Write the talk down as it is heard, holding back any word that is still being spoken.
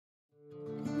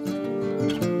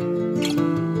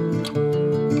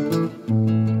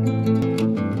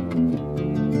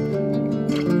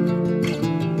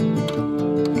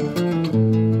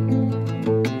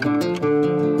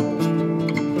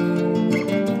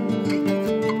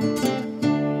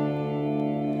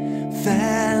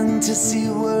fantasy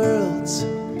worlds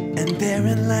and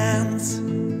barren lands,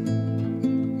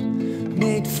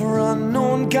 made for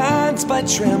unknown gods by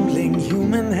trembling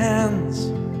human hands.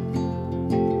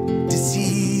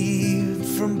 Deceived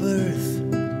from birth,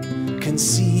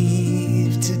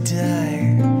 conceived to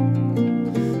die,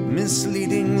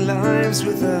 misleading lives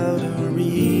without a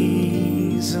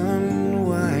reason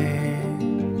why.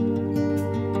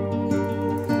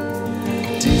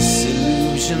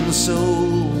 Disillusioned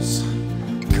souls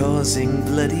causing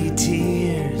bloody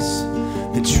tears,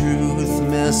 the truth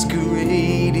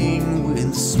masquerading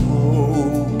with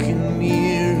smoke and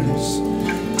mirrors.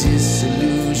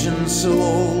 Disillusioned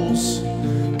souls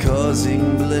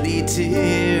causing bloody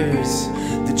tears,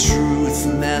 the truth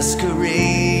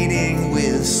masquerading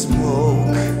with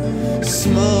smoke,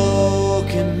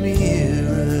 smoke and mirrors.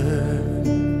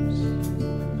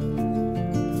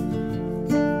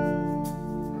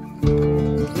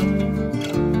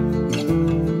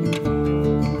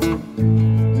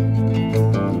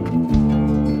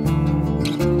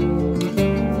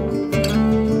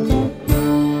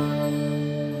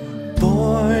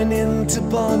 Born into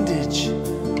bondage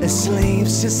as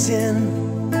slaves to sin,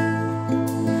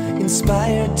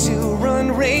 inspired to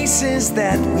run races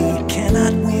that we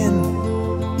cannot win.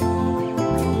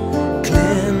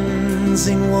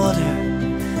 Cleansing water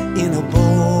in a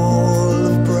bowl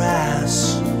of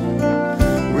brass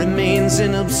remains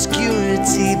in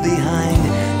obscurity behind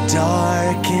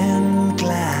darkened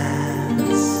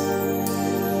glass.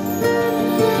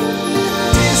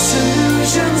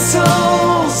 Disillusioned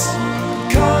souls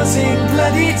causing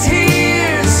bloody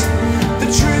tears, the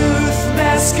truth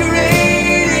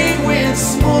masquerading with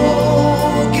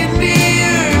smoke and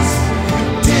mirrors.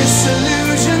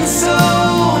 Disillusioned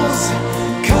souls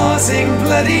causing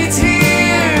bloody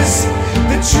tears,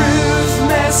 the truth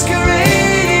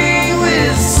masquerading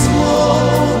with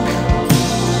smoke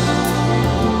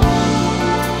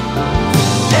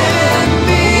and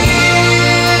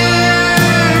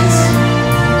mirrors.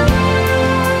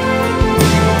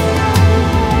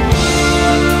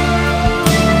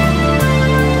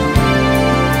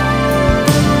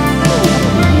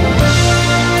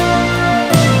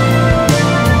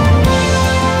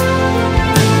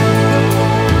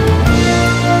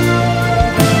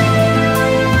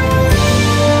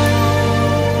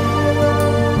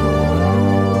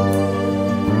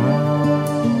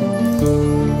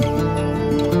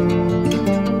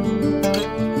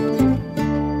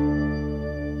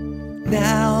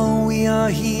 Now we are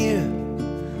here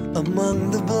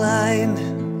among the blind.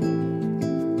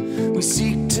 We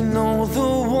seek to know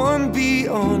the one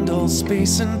beyond all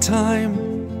space and time.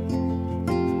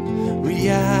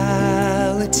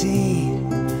 Reality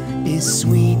is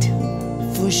sweet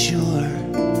for sure.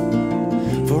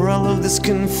 For all of this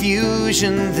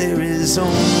confusion, there is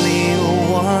only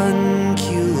one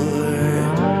cure.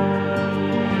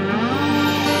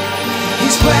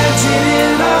 He's planted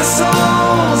in our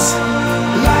souls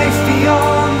life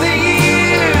beyond the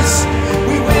years.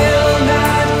 We will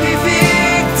not be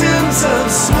victims of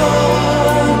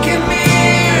smoke and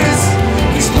mirrors.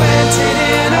 He's planted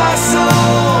in our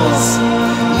souls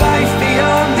life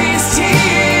beyond these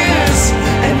tears,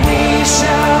 and we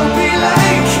shall be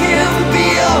like him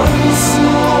beyond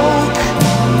smoke and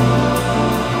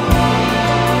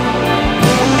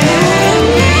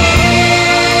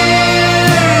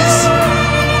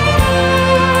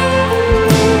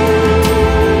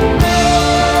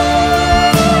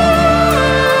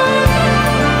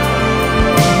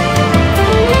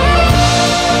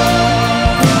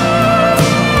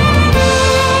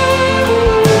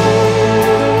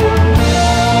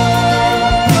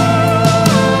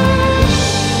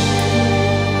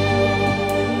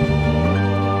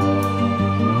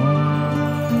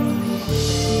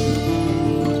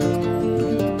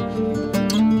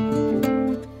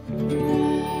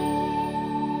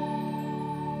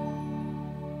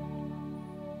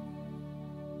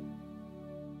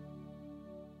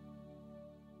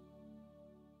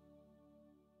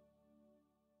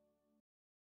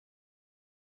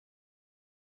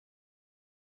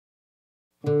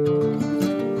mirrors.